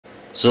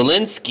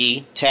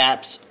Zelensky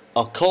taps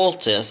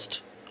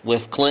occultist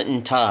with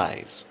Clinton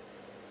ties.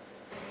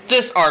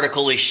 This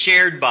article is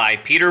shared by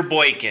Peter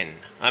Boykin,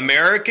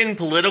 American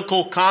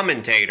political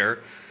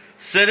commentator,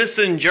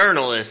 citizen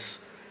journalist,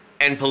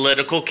 and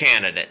political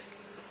candidate.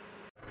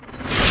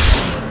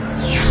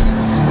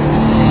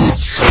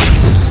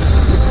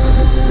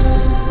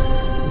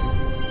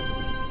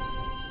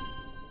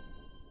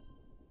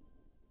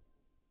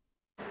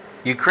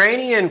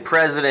 Ukrainian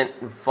President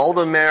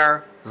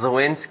Volodymyr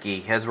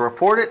Zelensky has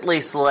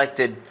reportedly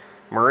selected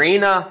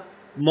Marina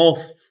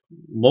Movovic,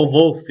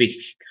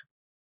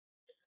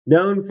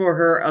 known for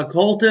her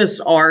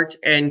occultist art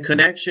and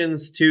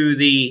connections to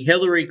the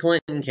Hillary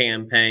Clinton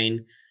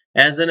campaign,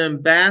 as an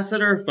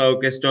ambassador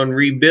focused on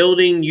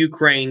rebuilding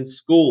Ukraine's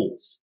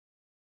schools.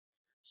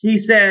 She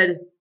said,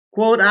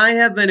 quote, "I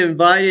have been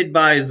invited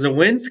by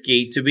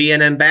Zelensky to be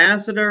an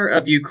ambassador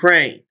of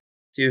Ukraine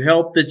to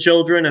help the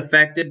children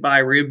affected by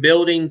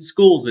rebuilding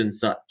schools and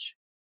such."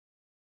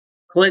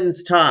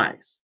 Clinton's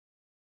ties.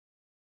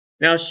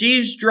 Now,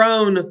 she's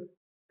drawn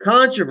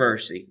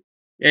controversy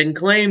and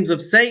claims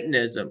of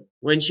Satanism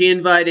when she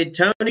invited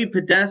Tony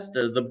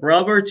Podesta, the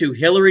brother to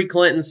Hillary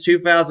Clinton's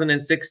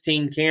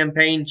 2016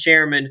 campaign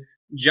chairman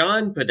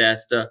John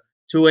Podesta,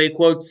 to a,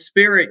 quote,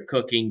 spirit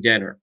cooking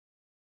dinner,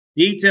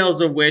 details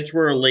of which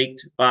were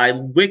leaked by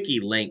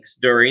WikiLeaks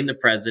during the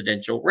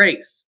presidential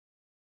race.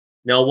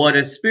 Now, what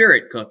is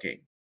spirit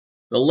cooking?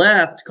 The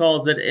left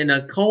calls it an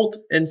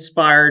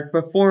occult-inspired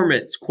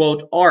performance,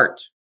 quote,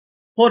 art,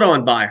 put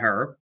on by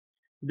her,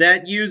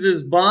 that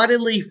uses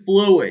bodily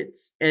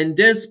fluids and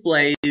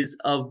displays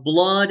of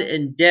blood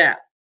and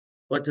death,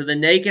 but to the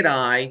naked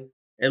eye,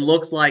 it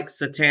looks like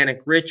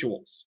satanic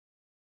rituals.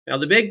 Now,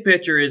 the big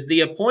picture is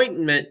the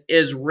appointment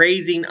is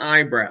raising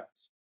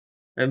eyebrows,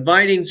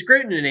 inviting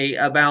scrutiny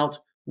about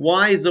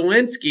why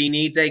Zelensky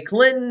needs a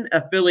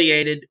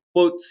Clinton-affiliated,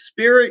 quote,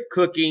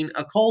 spirit-cooking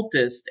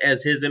occultist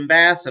as his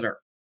ambassador.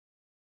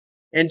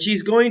 And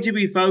she's going to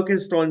be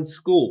focused on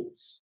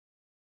schools.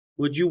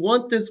 Would you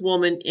want this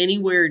woman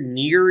anywhere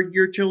near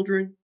your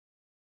children?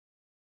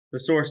 The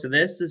source of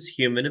this is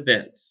Human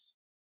Events.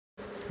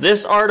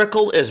 This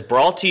article is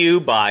brought to you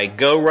by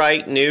Go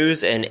Right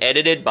News and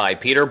edited by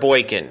Peter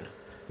Boykin.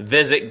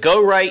 Visit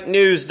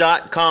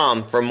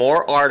GoRightNews.com for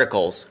more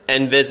articles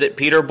and visit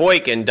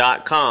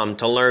PeterBoykin.com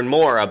to learn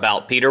more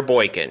about Peter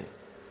Boykin.